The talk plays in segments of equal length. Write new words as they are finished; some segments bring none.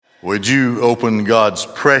Would you open God's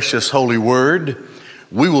precious holy word?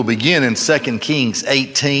 We will begin in 2 Kings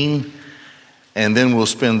 18, and then we'll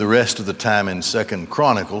spend the rest of the time in 2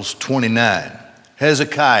 Chronicles 29.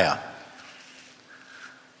 Hezekiah.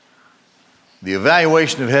 The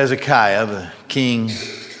evaluation of Hezekiah, the king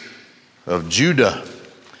of Judah.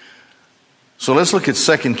 So let's look at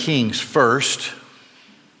 2 Kings first.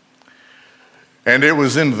 And it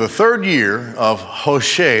was in the third year of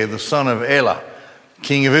Hoshea, the son of Elah,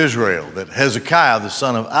 king of Israel, that Hezekiah, the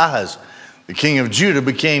son of Ahaz, the king of Judah,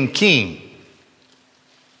 became king.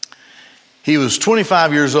 He was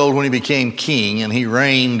 25 years old when he became king, and he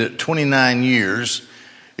reigned 29 years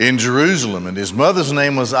in Jerusalem. And his mother's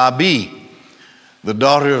name was Abi, the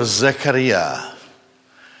daughter of Zechariah.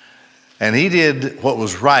 And he did what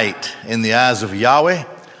was right in the eyes of Yahweh,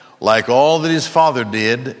 like all that his father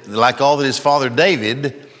did, like all that his father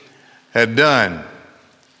David had done.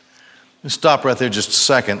 Let's stop right there just a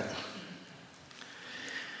second.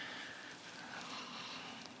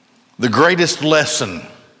 The greatest lesson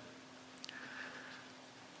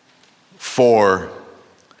for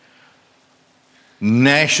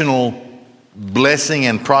national blessing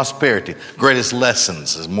and prosperity, greatest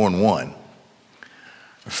lessons, is more than one,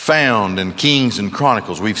 found in Kings and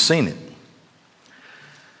Chronicles. We've seen it.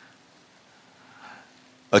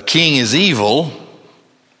 A king is evil,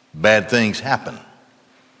 bad things happen.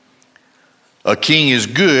 A king is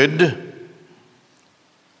good,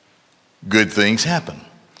 good things happen.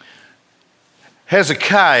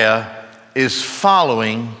 Hezekiah is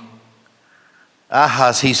following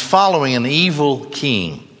Ahaz. He's following an evil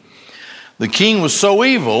king. The king was so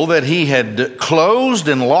evil that he had closed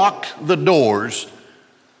and locked the doors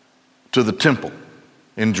to the temple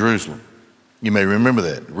in Jerusalem. You may remember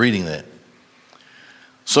that, reading that.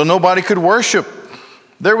 So nobody could worship.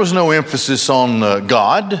 There was no emphasis on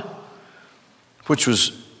God, which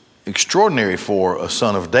was extraordinary for a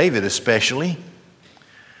son of David especially.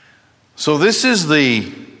 So this is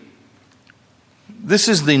the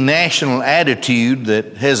national attitude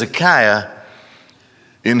that Hezekiah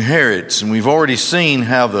inherits. And we've already seen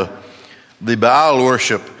how the Baal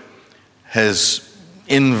worship has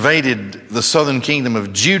invaded the southern kingdom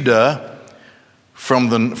of Judah from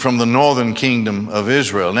the northern kingdom of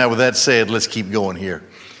Israel. Now with that said, let's keep going here.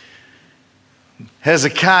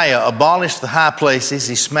 Hezekiah abolished the high places.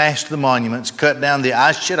 He smashed the monuments, cut down the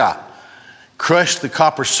Asherah, crushed the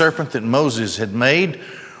copper serpent that Moses had made.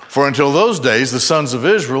 For until those days, the sons of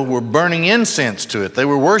Israel were burning incense to it. They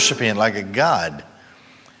were worshiping it like a god.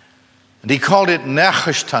 And he called it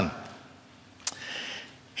Nehushtan.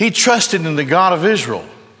 He trusted in the God of Israel.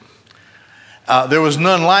 There was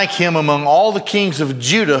none like him among all the kings of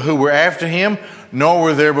Judah who were after him, nor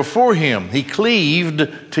were there before him. He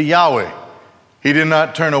cleaved to Yahweh. He did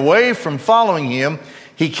not turn away from following him.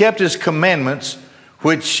 He kept his commandments,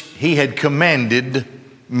 which he had commanded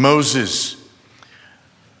Moses.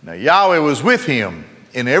 Now Yahweh was with him.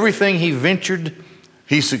 In everything he ventured,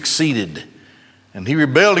 he succeeded. And he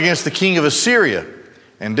rebelled against the king of Assyria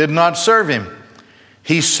and did not serve him.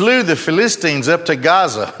 He slew the Philistines up to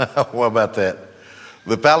Gaza. What about that?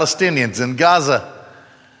 The Palestinians in Gaza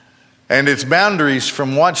and its boundaries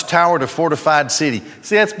from watchtower to fortified city.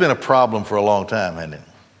 See, that's been a problem for a long time, hasn't it?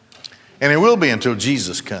 And it will be until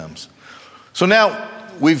Jesus comes. So now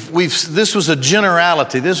this was a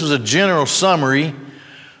generality. This was a general summary,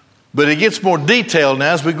 but it gets more detailed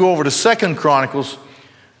now as we go over to 2 Chronicles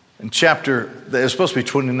in chapter, it's supposed to be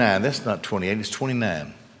 29. That's not 28, it's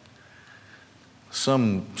 29.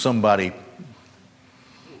 Somebody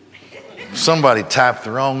typed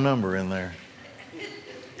the wrong number in there.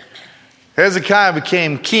 Hezekiah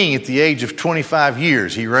became king at the age of 25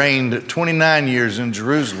 years. He reigned 29 years in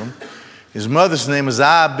Jerusalem. His mother's name is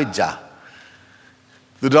Abijah,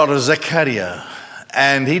 the daughter of Zechariah.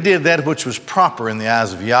 And he did that which was proper in the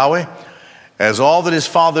eyes of Yahweh, as all that his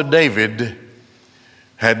father David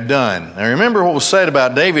had done. Now remember what was said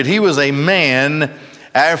about David. He was a man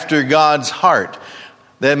after God's heart.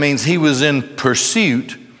 That means he was in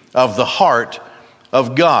pursuit of the heart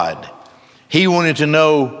of God. He wanted to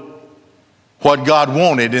know what God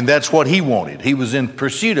wanted, and that's what he wanted. He was in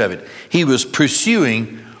pursuit of it. He was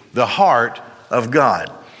pursuing the heart of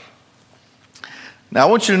God. Now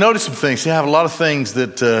I want you to notice some things. See, I have a lot of things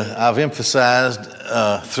that I've emphasized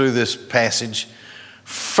through this passage.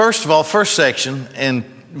 First of all, first section in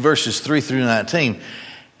verses 3 through 19,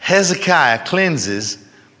 Hezekiah cleanses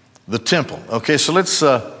the temple. Okay, so let's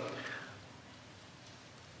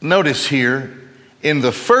notice here, in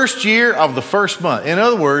the first year of the first month. In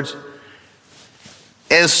other words,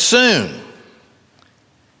 as soon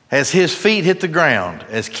as his feet hit the ground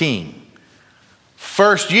as king,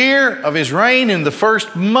 first year of his reign, in the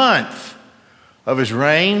first month of his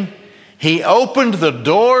reign, he opened the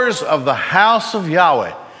doors of the house of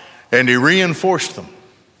Yahweh and he reinforced them.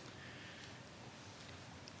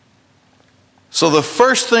 So the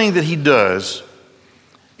first thing that he does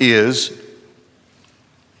is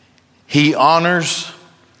he honors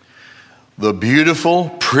the beautiful,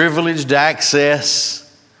 privileged access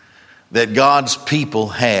that God's people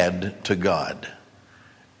had to God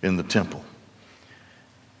in the temple.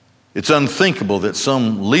 It's unthinkable that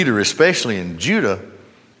some leader, especially in Judah,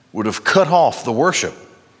 would have cut off the worship,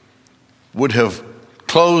 would have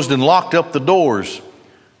closed and locked up the doors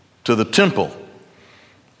to the temple.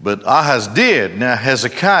 But Ahaz did. Now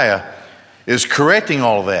Hezekiah is correcting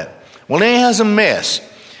all of that. Well, he has a mess.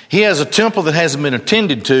 He has a temple that hasn't been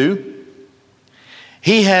attended to.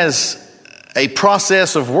 He has a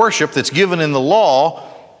process of worship that's given in the law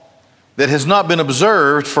that has not been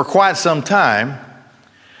observed for quite some time.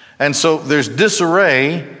 And so there's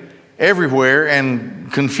disarray everywhere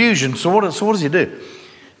and confusion. So what does he do?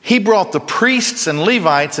 He brought the priests and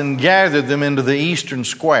Levites and gathered them into the eastern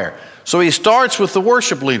square. So he starts with the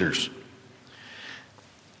worship leaders.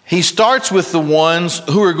 He starts with the ones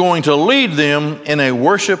who are going to lead them in the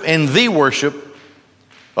worship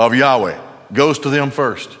of Yahweh. Goes to them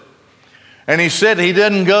first. And he said he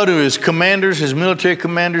doesn't go to his commanders, his military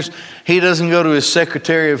commanders. He doesn't go to his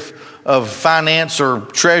secretary of finance or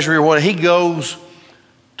treasury or what. He goes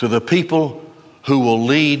to the people who will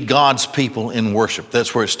lead God's people in worship.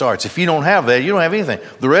 That's where it starts. If you don't have that, you don't have anything.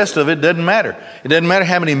 The rest of it doesn't matter. It doesn't matter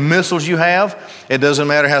how many missiles you have. It doesn't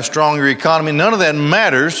matter how strong your economy. None of that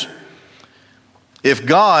matters if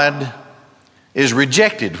God is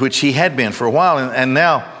rejected, which he had been for a while. And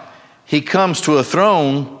now he comes to a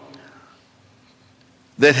throne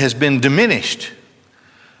that has been diminished.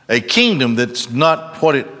 A kingdom that's not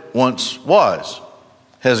what it once was.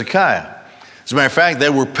 Hezekiah. As a matter of fact, they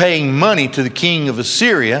were paying money to the king of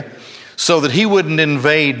Assyria so that he wouldn't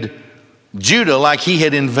invade Judah like he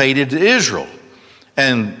had invaded Israel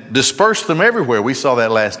and dispersed them everywhere. We saw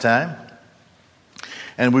that last time.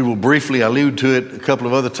 And we will briefly allude to it a couple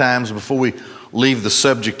of other times before we leave the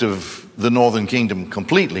subject of the northern kingdom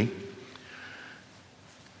completely.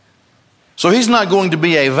 So he's not going to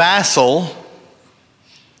be a vassal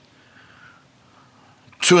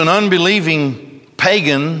to an unbelieving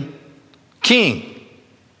pagan king.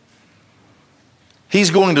 He's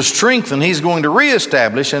going to strengthen, he's going to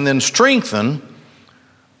reestablish and then strengthen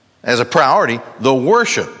as a priority the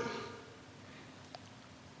worship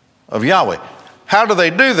of Yahweh. How do they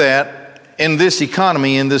do that in this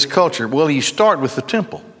economy, in this culture? Well, you start with the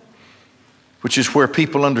temple, which is where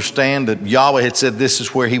people understand that Yahweh had said this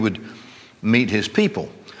is where he would meet his people.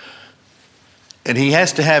 And he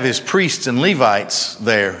has to have his priests and Levites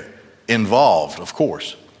there involved, of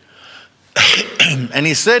course. And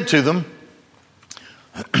he said to them,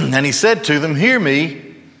 hear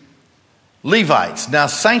me, Levites, now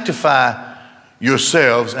sanctify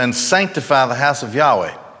yourselves and sanctify the house of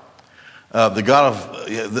Yahweh, the God of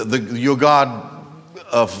your God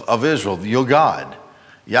of Israel, your God,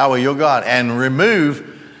 Yahweh, your God, and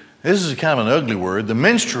remove. This is kind of an ugly word, the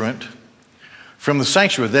menstruant from the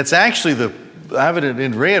sanctuary. That's actually I have it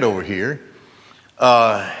in red over here.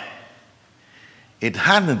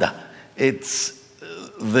 It's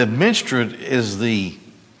the menstruant is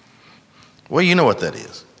well, you know what that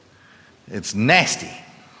is. It's nasty.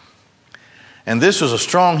 And this was a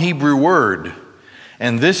strong Hebrew word.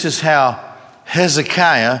 And this is how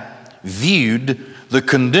Hezekiah viewed the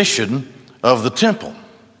condition of the temple.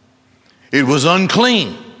 It was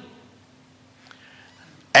unclean.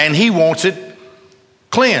 And he wants it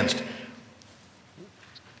cleansed.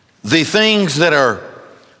 The things that are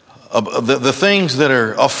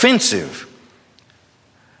offensive,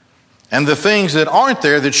 and the things that aren't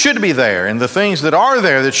there that should be there, and the things that are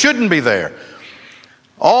there that shouldn't be there,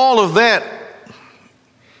 all of that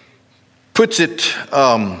puts it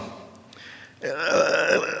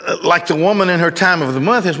like the woman in her time of the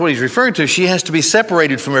month is what he's referring to. She has to be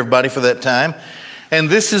separated from everybody for that time. And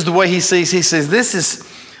this is the way he sees. He says, this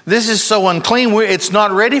is so unclean, it's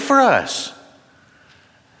not ready for us.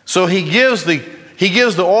 So he gives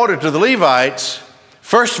the order to the Levites.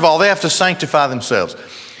 First of all, they have to sanctify themselves.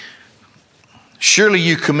 Surely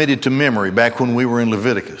you committed to memory back when we were in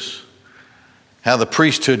Leviticus how the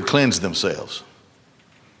priesthood cleansed themselves.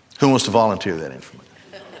 Who wants to volunteer that information?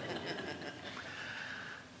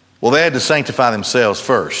 Well, they had to sanctify themselves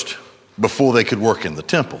first before they could work in the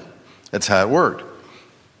temple. That's how it worked.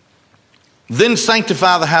 Then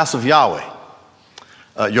sanctify the house of Yahweh,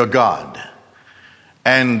 your God,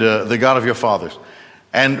 and the God of your fathers.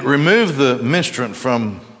 and remove the ministrant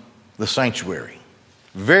from the sanctuary.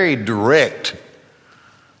 Very direct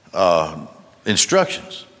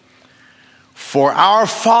instructions. For our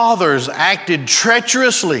fathers acted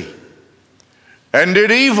treacherously and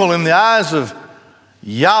did evil in the eyes of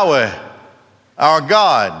Yahweh our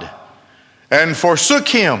God, and forsook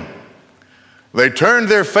him. They turned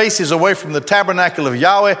their faces away from the tabernacle of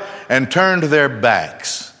Yahweh and turned their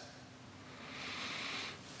backs.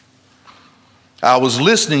 I was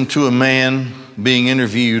listening to a man being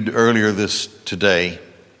interviewed earlier today,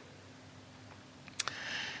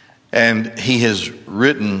 and he has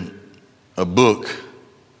written a book.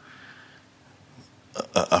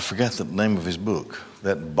 I forgot the name of his book.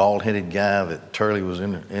 That bald-headed guy that Turley was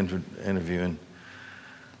interviewing.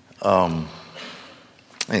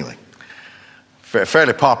 Anyway,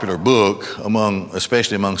 fairly popular book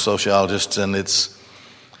especially among sociologists, and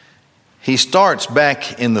he starts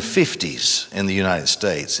back in the 50s in the United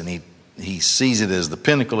States, and he sees it as the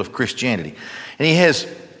pinnacle of Christianity. And he has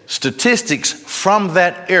statistics from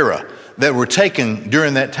that era that were taken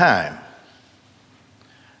during that time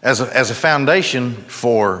as a foundation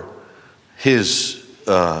for his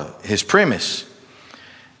premise.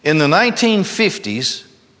 In the 1950s,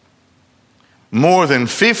 more than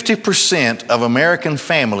 50% of American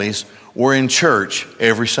families were in church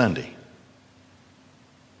every Sunday.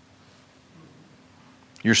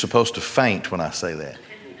 You're supposed to faint when I say that.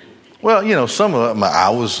 Well, some of them, I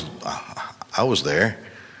was there.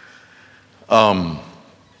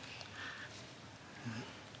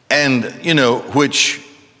 Which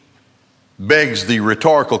begs the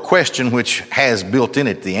rhetorical question, which has built in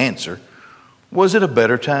it the answer. Was it a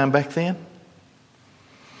better time back then?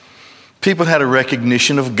 People had a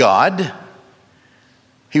recognition of God.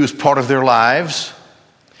 He was part of their lives.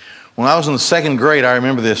 When I was in the second grade, I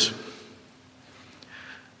remember this.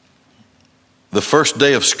 The first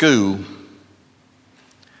day of school,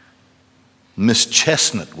 Miss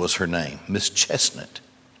Chestnut was her name. Miss Chestnut.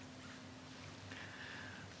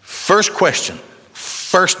 First question,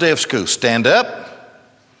 first day of school. Stand up.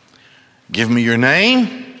 Give me your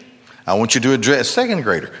name. I want you to address, second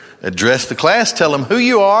grader, address the class. Tell them who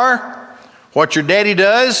you are, what your daddy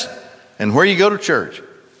does, and where you go to church.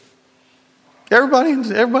 Everybody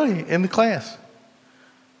in the class.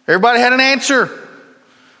 Everybody had an answer.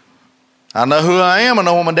 I know who I am, I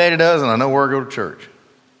know what my daddy does, and I know where I go to church.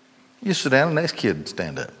 You sit down, and the next kid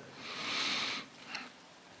stand up.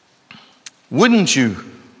 Wouldn't you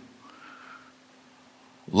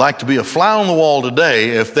like to be a fly on the wall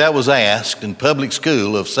today if that was asked in public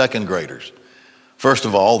school of second graders? First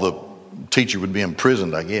of all, the teacher would be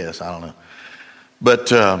imprisoned, I guess. I don't know. But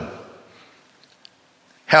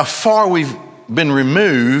how far we've been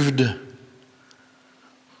removed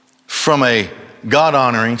from a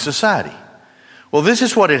God-honoring society. Well, this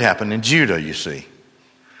is what had happened in Judah, you see.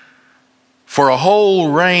 For a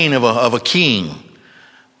whole reign of a king,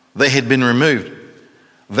 they had been removed.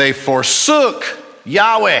 They forsook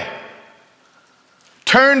Yahweh,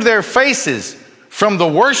 turned their faces from the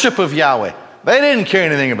worship of Yahweh. They didn't care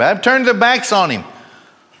anything about him, turned their backs on him.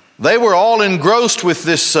 They were all engrossed with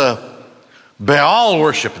this Baal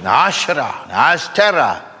worship, Asherah,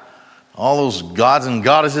 Ashtarah, all those gods and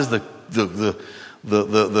goddesses, the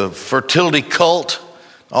fertility cult,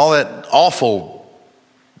 all that awful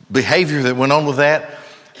behavior that went on with that.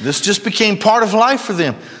 This just became part of life for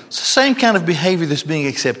them. It's the same kind of behavior that's being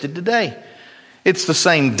accepted today. It's the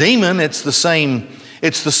same demon, it's the same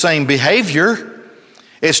behavior.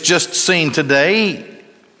 It's just seen today,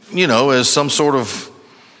 as some sort of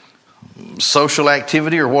social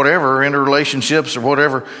activity or whatever, interrelationships or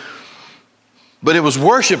whatever. But it was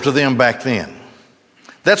worship to them back then.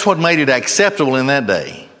 That's what made it acceptable in that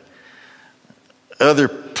day. Other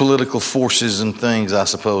political forces and things, I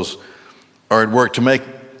suppose, are at work to make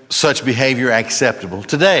such behavior acceptable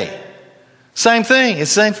today. Same thing.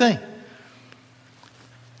 It's the same thing.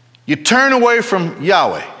 You turn away from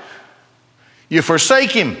Yahweh. You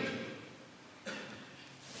forsake him.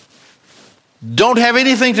 Don't have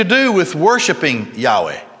anything to do with worshiping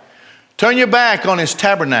Yahweh. Turn your back on his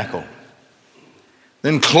tabernacle.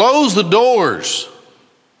 Then close the doors.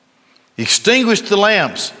 Extinguish the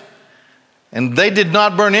lamps. And they did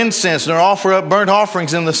not burn incense nor offer up burnt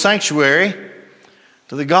offerings in the sanctuary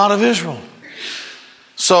to the God of Israel.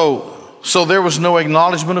 So there was no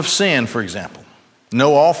acknowledgement of sin, for example.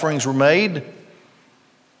 No offerings were made.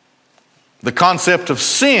 The concept of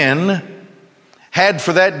sin had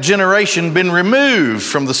for that generation been removed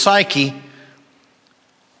from the psyche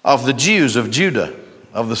of the Jews of Judah,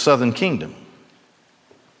 of the southern kingdom.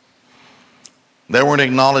 They weren't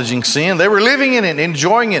acknowledging sin. They were living in it,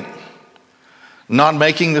 enjoying it. not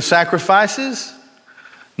making the sacrifices,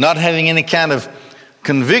 not having any kind of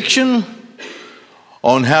conviction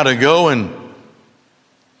on how to go and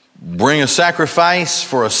bring a sacrifice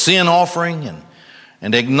for a sin offering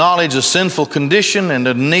and acknowledge a sinful condition and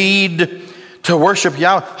a need to worship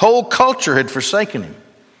Yahweh. Whole culture had forsaken him.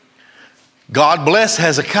 God bless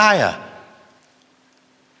Hezekiah.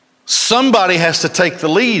 Somebody has to take the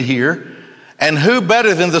lead here, and who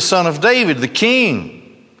better than the son of David, the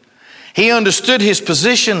king? He understood his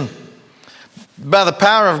position by the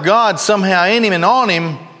power of God somehow in him and on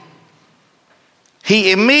him.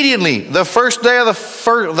 He immediately, the first day of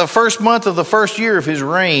the first month of the first year of his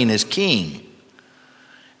reign as king,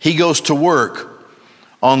 he goes to work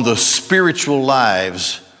on the spiritual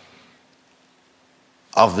lives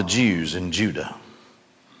of the Jews in Judah.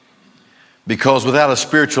 Because without a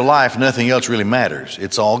spiritual life, nothing else really matters.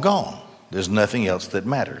 It's all gone. There's nothing else that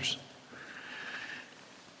matters.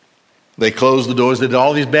 They closed the doors. They did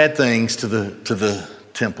all these bad things to the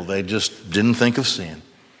temple. They just didn't think of sin.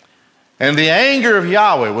 And the anger of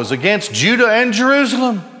Yahweh was against Judah and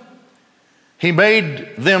Jerusalem. He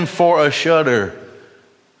made them for a shudder,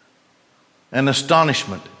 an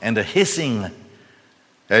astonishment, and a hissing,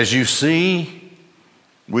 as you see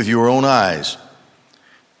with your own eyes.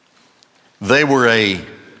 They were a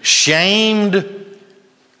shamed,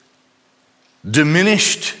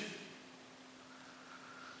 diminished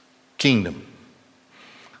kingdom.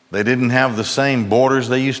 They didn't have the same borders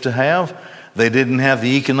they used to have. They didn't have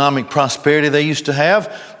the economic prosperity they used to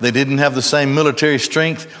have. They didn't have the same military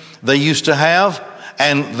strength they used to have.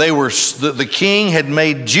 And the king had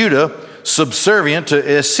made Judah subservient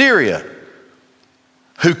to Assyria,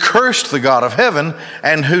 who cursed the God of heaven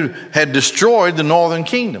and who had destroyed the northern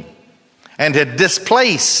kingdom and had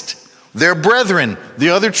displaced their brethren, the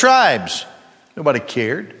other tribes. Nobody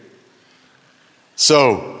cared.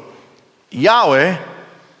 So Yahweh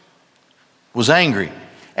was angry.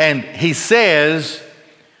 And he says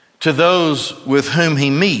to those with whom he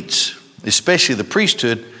meets, especially the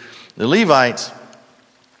priesthood, the Levites,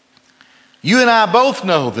 you and I both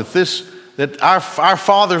know that our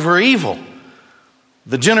fathers were evil.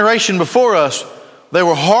 The generation before us, they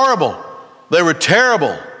were horrible. They were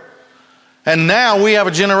terrible. And now we have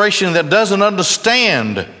a generation that doesn't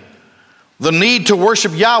understand the need to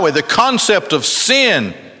worship Yahweh, the concept of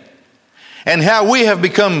sin, and how we have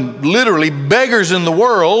become literally beggars in the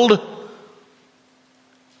world,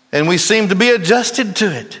 and we seem to be adjusted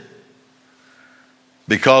to it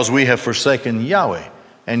because we have forsaken Yahweh.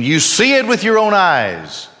 And you see it with your own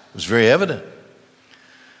eyes. It was very evident.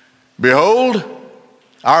 Behold,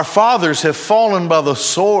 our fathers have fallen by the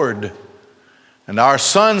sword, and our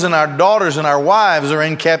sons and our daughters and our wives are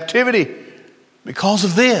in captivity because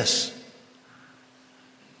of this.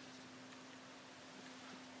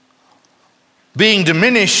 Being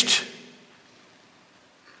diminished,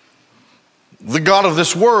 the God of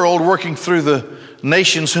this world, working through the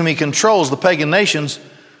nations whom he controls, the pagan nations,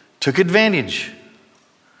 took advantage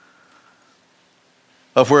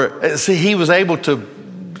of where, see, he was able to,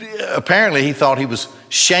 apparently he thought he was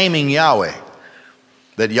shaming Yahweh,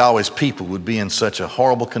 that Yahweh's people would be in such a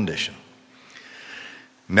horrible condition.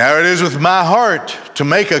 Now it is with my heart to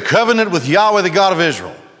make a covenant with Yahweh, the God of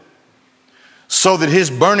Israel, so that his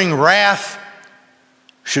burning wrath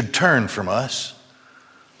should turn from us.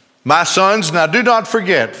 My sons, now do not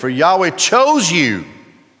forget, for Yahweh chose you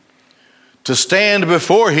to stand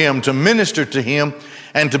before him, to minister to him,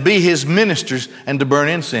 and to be his ministers, and to burn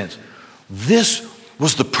incense. This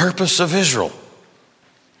was the purpose of Israel.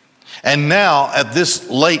 And now, at this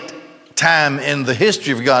late time in the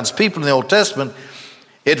history of God's people in the Old Testament,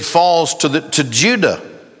 it falls to Judah.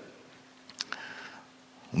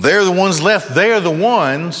 They're the ones left. They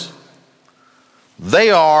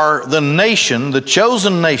are the nation, the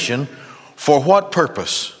chosen nation, for what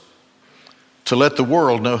purpose? To let the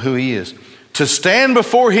world know who he is. To stand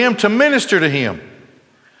before him, to minister to him,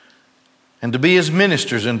 and to be his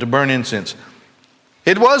ministers and to burn incense.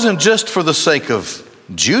 It wasn't just for the sake of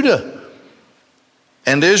Judah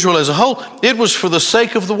and Israel as a whole. It was for the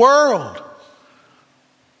sake of the world.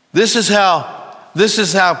 This is how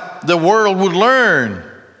the world would learn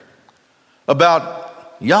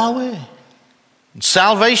about Yahweh,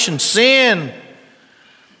 salvation, sin,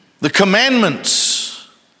 the commandments,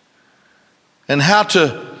 and how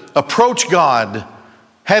to approach God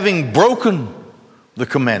having broken the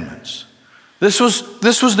commandments. This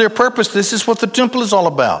was their purpose. This is what the temple is all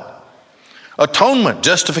about. Atonement,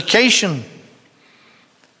 justification.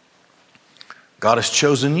 God has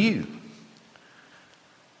chosen you.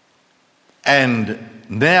 And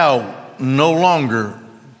now no longer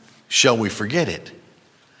shall we forget it.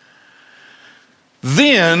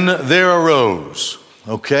 Then there arose,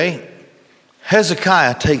 okay?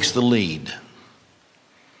 Hezekiah takes the lead.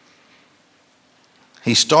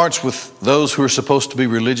 He starts with those who are supposed to be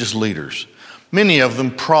religious leaders. Many of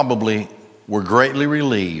them probably were greatly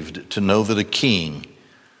relieved to know that a king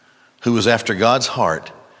who was after God's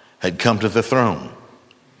heart had come to the throne.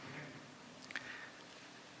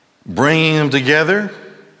 Bringing them together,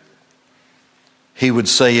 he would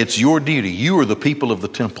say, it's your duty. You are the people of the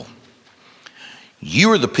temple.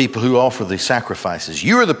 You are the people who offer the sacrifices.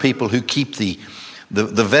 You are the people who keep the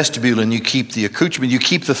vestibule, and you keep the accoutrement. You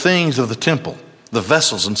keep the things of the temple, the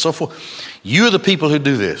vessels and so forth. You are the people who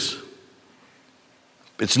do this.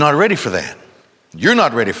 It's not ready for that. You're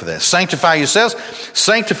not ready for that. Sanctify yourselves.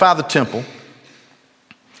 Sanctify the temple.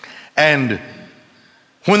 And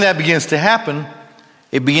when that begins to happen,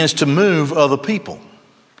 it begins to move other people.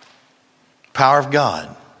 Power of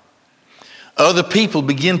God. Other people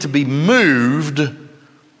begin to be moved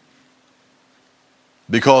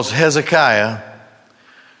because Hezekiah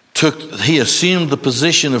he assumed the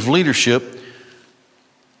position of leadership,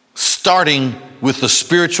 starting with the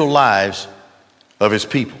spiritual lives of his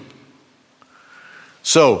people.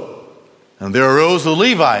 So, and there arose the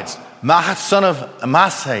Levites, Mahath son of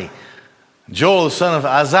Amasai, Joel the son of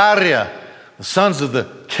Azariah, the sons of the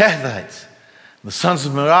Kethites, the sons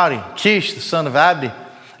of Merari, Kish the son of Abdi,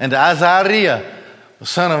 and Azariah the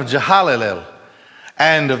son of Jehalelel,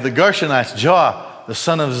 and of the Gershonites, Joah the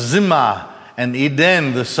son of Zimmah, and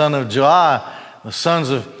Eden the son of Joah, the sons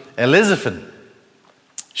of Elizaphan,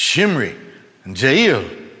 Shimri, and Jael,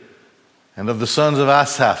 and of the sons of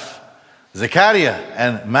Asaph, Zechariah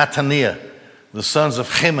and Mattaniah, the sons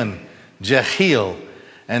of Heman, Jehiel,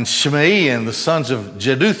 and Shimei, and the sons of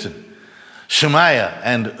Jeduthun, Shemaiah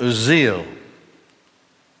and Uzziel.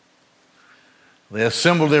 They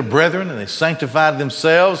assembled their brethren and they sanctified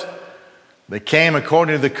themselves. They came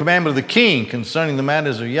according to the commandment of the king concerning the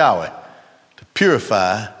matters of Yahweh to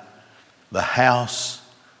purify the house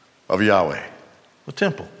of Yahweh, the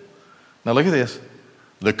temple. Now look at this.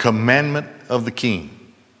 The commandment of the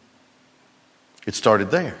king. It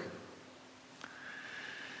started there.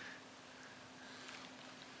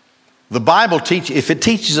 The Bible if it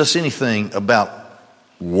teaches us anything about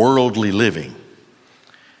worldly living,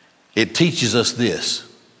 it teaches us this,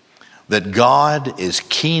 that God is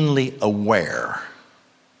keenly aware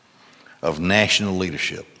of national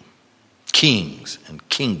leadership, kings and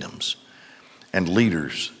kingdoms and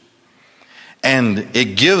leaders. And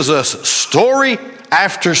it gives us story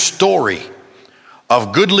after story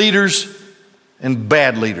of good leaders and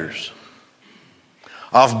bad leaders,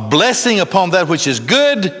 of blessing upon that which is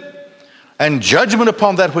good and judgment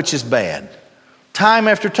upon that which is bad, time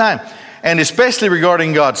after time. And especially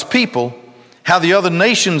regarding God's people, how the other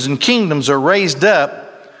nations and kingdoms are raised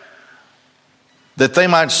up that they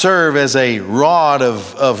might serve as a rod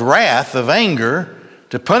of wrath, of anger,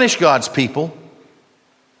 to punish God's people,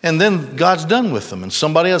 and then God's done with them and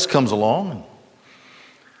somebody else comes along.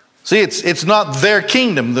 See, it's not their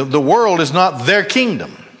kingdom. The world is not their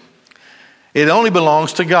kingdom. It only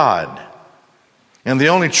belongs to God. And the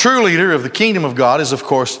only true leader of the kingdom of God is, of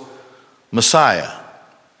course, Messiah,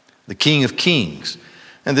 the King of Kings.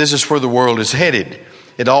 And this is where the world is headed.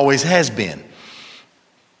 It always has been.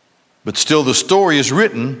 But still the story is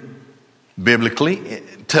written biblically,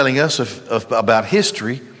 telling us about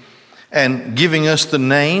history and giving us the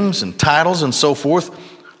names and titles and so forth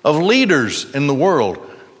of leaders in the world,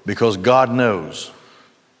 because God knows.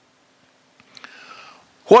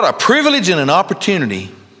 What a privilege and an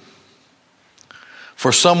opportunity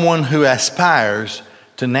for someone who aspires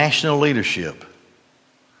to national leadership,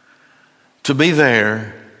 to be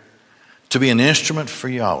there, to be an instrument for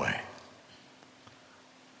Yahweh.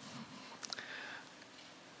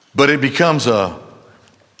 But it becomes a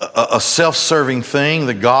self-serving thing.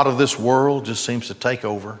 The God of this world just seems to take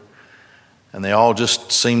over, and they all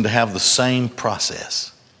just seem to have the same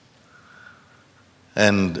process.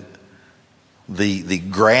 And the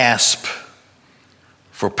grasp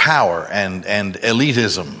for power and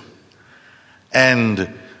elitism.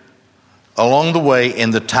 And along the way,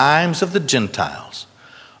 in the times of the Gentiles,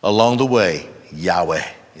 along the way, Yahweh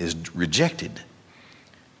is rejected.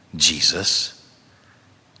 Jesus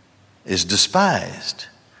is despised.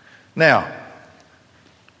 Now,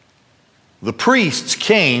 the priests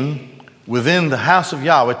came within the house of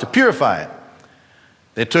Yahweh to purify it.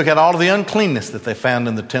 They took out all of the uncleanness that they found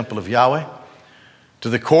in the temple of Yahweh to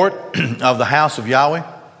the court of the house of Yahweh.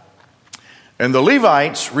 And the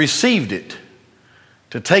Levites received it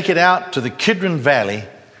to take it out to the Kidron Valley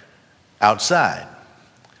outside.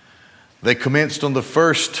 They commenced on the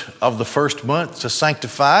first of the first month to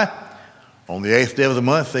sanctify. On the 8th day of the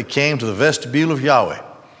month, they came to the vestibule of Yahweh.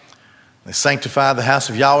 They sanctified the house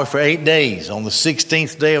of Yahweh for 8 days. On the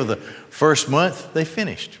 16th day of the first month, they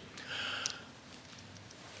finished.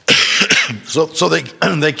 So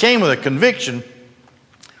they came with a conviction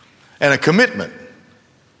and a commitment.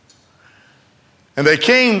 And they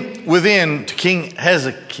came within to King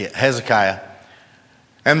Hezekiah,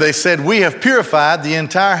 and they said, "We have purified the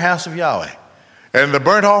entire house of Yahweh, and the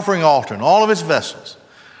burnt offering altar and all of its vessels,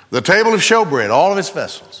 the table of showbread, all of its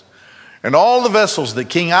vessels, and all the vessels that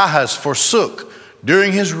King Ahaz forsook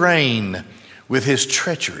during his reign with his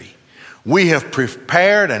treachery. We have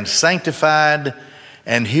prepared and sanctified,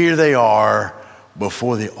 and here they are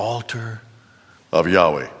before the altar of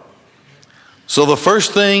Yahweh." So the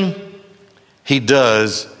first thing he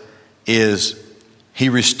does is he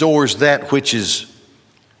restores that which is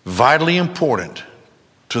vitally important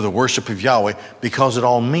to the worship of Yahweh, because it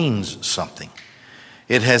all means something.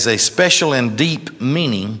 It has a special and deep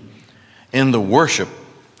meaning in the worship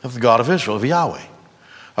of the God of Israel, of Yahweh.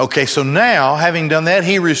 Okay, so now, having done that,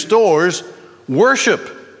 he restores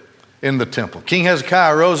worship in the temple. King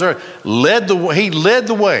Hezekiah rose early, led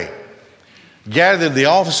the way, gathered the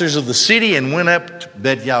officers of the city and went up to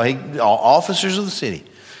Bet Yahweh. Officers of the city,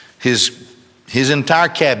 his entire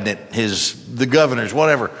cabinet, the governors,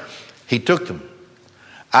 whatever, he took them.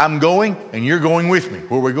 "I'm going and you're going with me."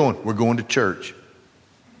 "Where are we going?" "We're going to church."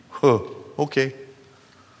 Okay.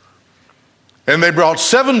 And they brought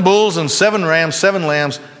 7 bulls and 7 rams, 7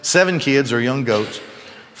 lambs, 7 kids or young goats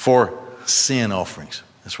for sin offerings.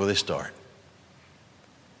 That's where they start.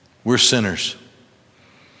 We're sinners.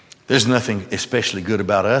 There's nothing especially good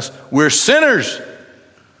about us. We're sinners.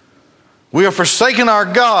 We have forsaken our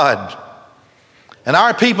God. And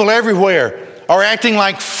our people everywhere are acting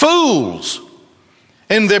like fools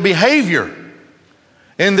in their behavior,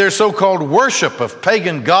 in their so-called worship of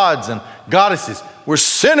pagan gods and goddesses. We're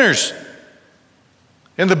sinners.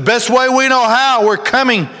 In the best way we know how, we're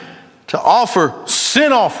coming to offer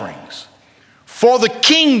sin offerings for the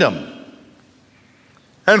kingdom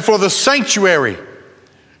and for the sanctuary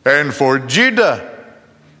and for Judah.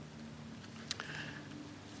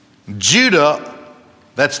 Judah,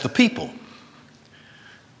 that's the people.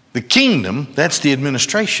 The kingdom, that's the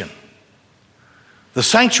administration. The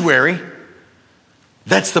sanctuary,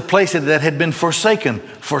 that's the place that had been forsaken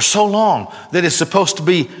for so long, that is supposed to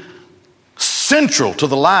be central to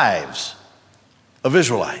the lives of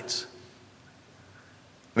Israelites.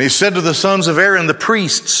 And he said to the sons of Aaron, the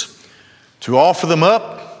priests, to offer them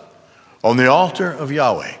up on the altar of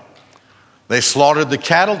Yahweh. They slaughtered the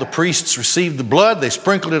cattle. The priests received the blood. They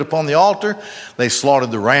sprinkled it upon the altar. They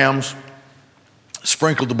slaughtered the rams,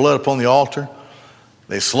 sprinkled the blood upon the altar.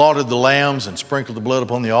 They slaughtered the lambs and sprinkled the blood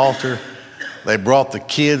upon the altar. They brought the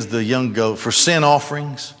kids, the young goat, for sin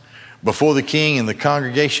offerings before the king and the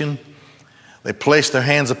congregation. They placed their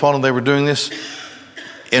hands upon them. They were doing this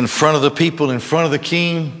in front of the people, in front of the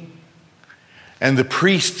king. And the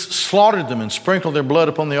priests slaughtered them and sprinkled their blood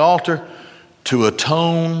upon the altar to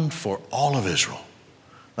atone for all of Israel.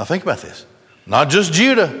 Now think about this. Not just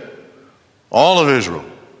Judah, all of Israel.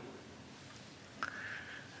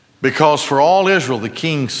 Because for all Israel, the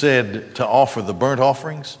king said to offer the burnt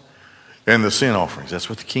offerings and the sin offerings. That's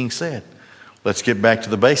what the king said. Let's get back to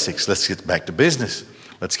the basics. Let's get back to business.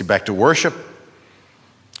 Let's get back to worship.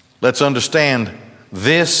 Let's understand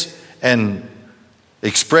this and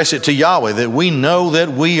express it to Yahweh, that we know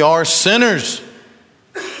that we are sinners.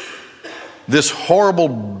 This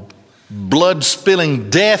horrible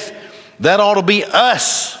blood-spilling death, that ought to be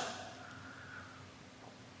us.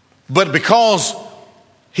 But because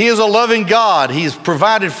He is a loving God, He's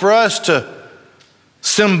provided for us to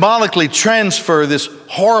symbolically transfer this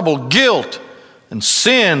horrible guilt and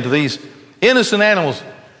sin to these innocent animals.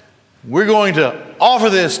 We're going to offer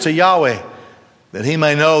this to Yahweh, that He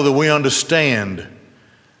may know that we understand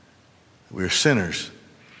we're sinners.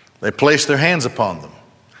 They placed their hands upon them.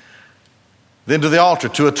 Then to the altar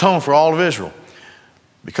to atone for all of Israel.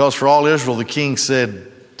 Because for all Israel, the king said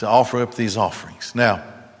to offer up these offerings. Now,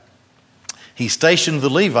 he stationed the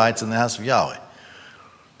Levites in the house of Yahweh.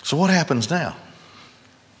 So what happens now?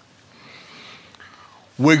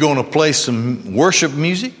 We're going to play some worship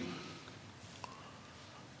music.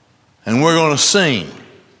 And we're going to sing.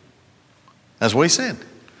 That's what he said.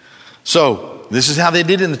 So this is how they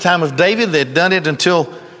did it in the time of David. They had done it until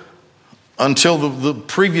the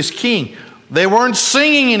previous king. They weren't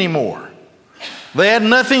singing anymore. They had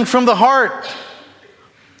nothing from the heart.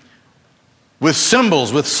 With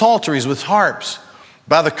cymbals, with psalteries, with harps,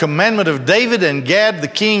 by the commandment of David and Gad the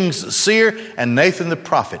king's seer and Nathan the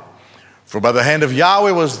prophet. For by the hand of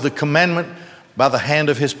Yahweh was the commandment by the hand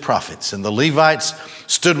of his prophets. And the Levites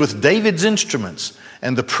stood with David's instruments,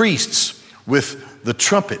 and the priests with the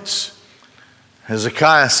trumpets.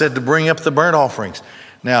 Hezekiah said to bring up the burnt offerings.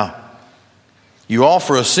 Now, you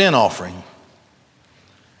offer a sin offering.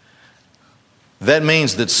 That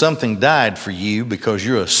means that something died for you because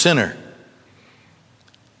you're a sinner.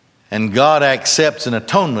 And God accepts an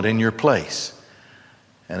atonement in your place.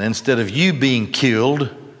 And instead of you being killed,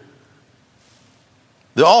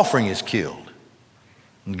 the offering is killed.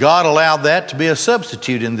 And God allowed that to be a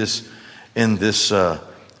substitute in this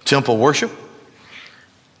temple worship.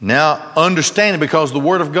 Now, understanding, because the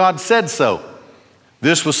Word of God said so,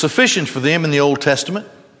 this was sufficient for them in the Old Testament.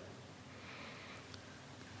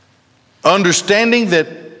 Understanding that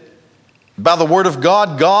by the Word of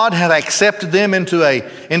God, God had accepted them into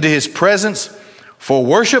His presence for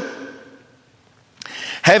worship.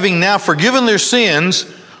 Having now forgiven their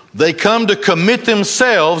sins, they come to commit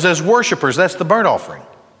themselves as worshipers. That's the burnt offering.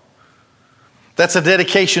 That's a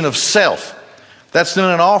dedication of self. That's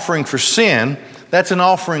not an offering for sin. That's an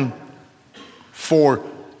offering for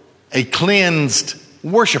a cleansed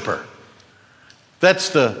worshiper. That's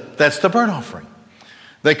the burnt offering.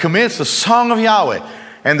 They commenced the song of Yahweh,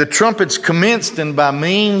 and the trumpets commenced, and by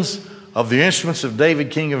means of the instruments of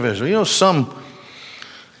David, king of Israel. You know,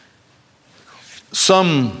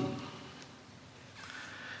 some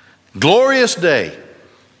glorious day,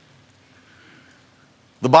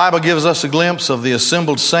 the Bible gives us a glimpse of the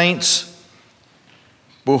assembled saints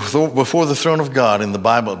before the throne of God. In the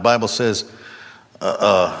Bible says,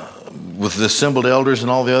 with the assembled elders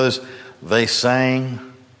and all the others, they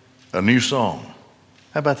sang a new song.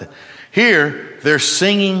 How about that? Here, they're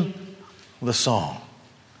singing the song.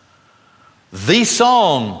 The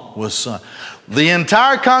song was sung. The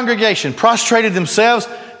entire congregation prostrated themselves.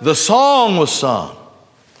 The song was sung.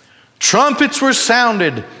 Trumpets were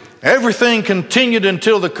sounded. Everything continued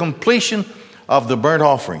until the completion of the burnt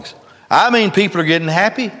offerings. I mean, people are getting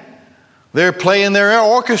happy. They're playing their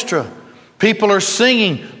orchestra. People are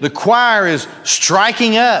singing. The choir is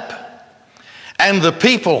striking up. And the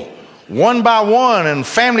people, one by one and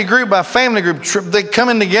family group by family group, they're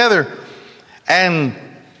coming together and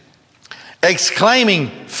exclaiming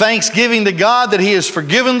thanksgiving to God that He has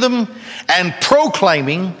forgiven them, and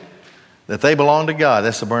proclaiming that they belong to God.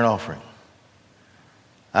 That's the burnt offering.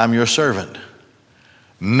 I'm your servant.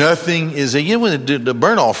 Nothing is, you know, when they did the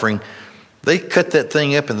burnt offering, they cut that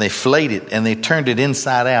thing up and they flayed it and they turned it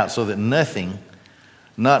inside out so that nothing,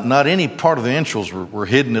 not any part of the entrails were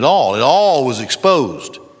hidden at all. It all was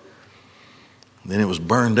exposed. Then it was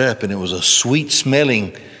burned up, and it was a sweet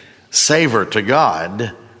smelling savor to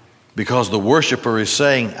God, because the worshiper is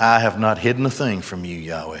saying, I have not hidden a thing from you,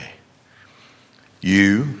 Yahweh.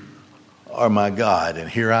 You are my God, and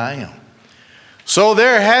here I am. So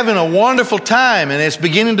they're having a wonderful time, and it's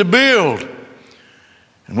beginning to build.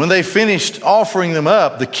 And when they finished offering them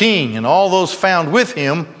up, the king and all those found with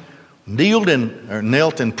him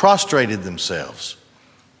knelt and prostrated themselves.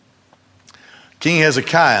 King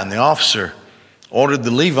Hezekiah and the officer ordered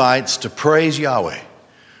the Levites to praise Yahweh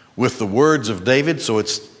with the words of David. So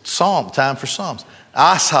it's time for Psalms.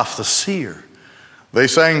 Asaph the seer. They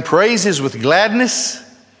sang praises with gladness,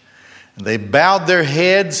 and they bowed their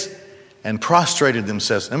heads and prostrated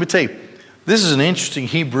themselves. Let me tell you, this is an interesting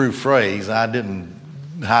Hebrew phrase. I didn't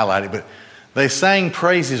highlight it, but they sang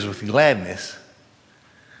praises with gladness.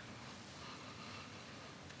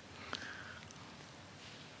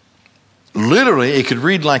 Literally, it could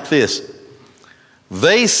read like this.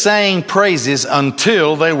 They sang praises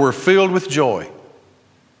until they were filled with joy.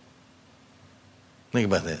 Think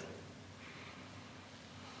about that.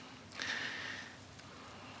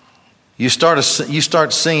 You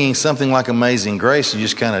start singing something like Amazing Grace, you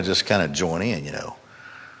just kind of join in, you know.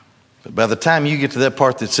 But by the time you get to that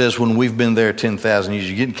part that says, when we've been there 10,000 years,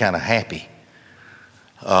 you're getting kind of happy.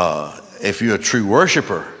 If you're a true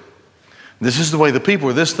worshiper, this is the way the people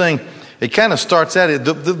are. This thing, it kind of starts out,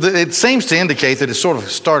 it seems to indicate that it sort of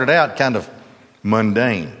started out kind of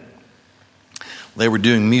mundane. They were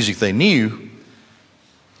doing music they knew,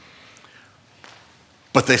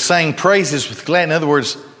 but they sang praises with glad. In other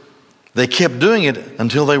words, they kept doing it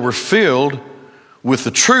until they were filled with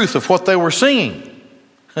the truth of what they were singing.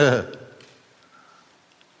 God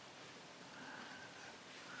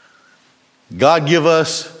give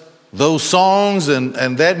us those songs and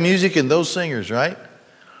that music and those singers, right?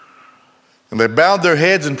 And they bowed their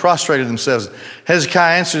heads and prostrated themselves.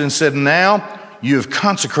 Hezekiah answered and said, now you have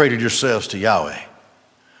consecrated yourselves to Yahweh.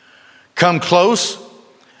 Come close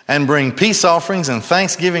and bring peace offerings and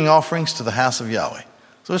thanksgiving offerings to the house of Yahweh.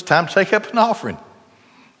 So it's time to take up an offering.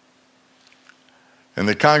 And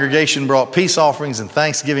the congregation brought peace offerings and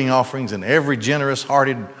thanksgiving offerings, and every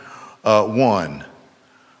generous-hearted one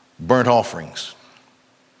burnt offerings.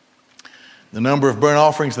 The number of burnt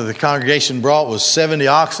offerings that the congregation brought was 70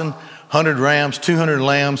 oxen, 100 rams, 200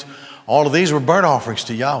 lambs. All of these were burnt offerings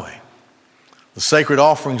to Yahweh. The sacred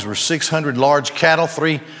offerings were 600 large cattle,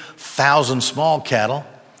 3,000 small cattle.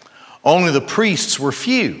 Only the priests were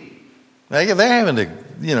few. They're having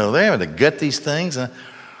to gut these things.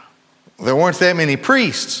 There weren't that many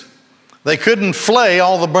priests. They couldn't flay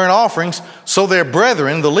all the burnt offerings, so their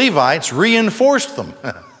brethren, the Levites, reinforced them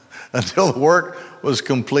until the work was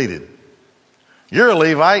completed. You're a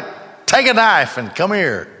Levite, take a knife and come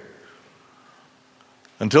here.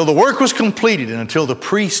 Until the work was completed and until the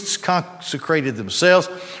priests consecrated themselves,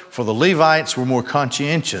 for the Levites were more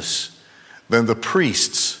conscientious than the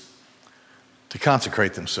priests to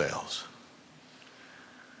consecrate themselves.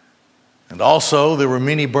 And also there were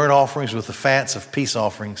many burnt offerings with the fats of peace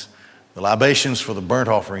offerings, the libations for the burnt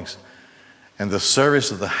offerings, and the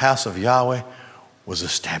service of the house of Yahweh was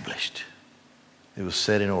established. It was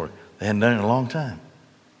set in order. They hadn't done it in a long time.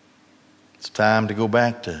 It's time to go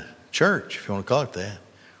back to church, if you want to call it that.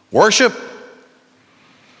 Worship.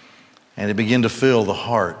 And it began to fill the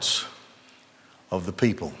hearts of the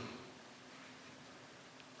people.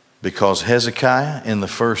 Because Hezekiah, in the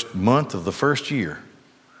first month of the first year,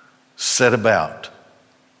 set about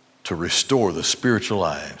to restore the spiritual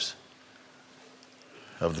lives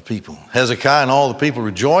of the people. Hezekiah and all the people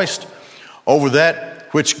rejoiced over that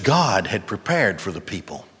which God had prepared for the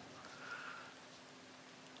people.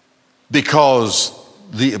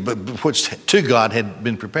 Which to God had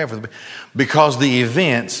been prepared for the people. Because the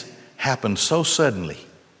events happened so suddenly.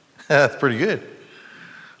 That's pretty good.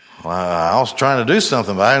 Well, I was trying to do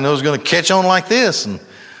something, but I didn't know it was going to catch on like this. And,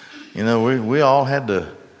 we all had to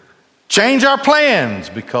change our plans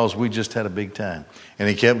because we just had a big time. And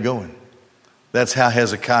he kept going. That's how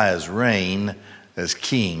Hezekiah's reign as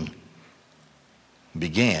king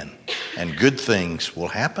began. And good things will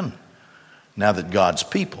happen now that God's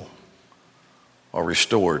people are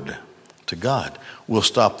restored to God. We'll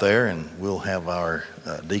stop there and we'll have our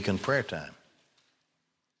deacon prayer time.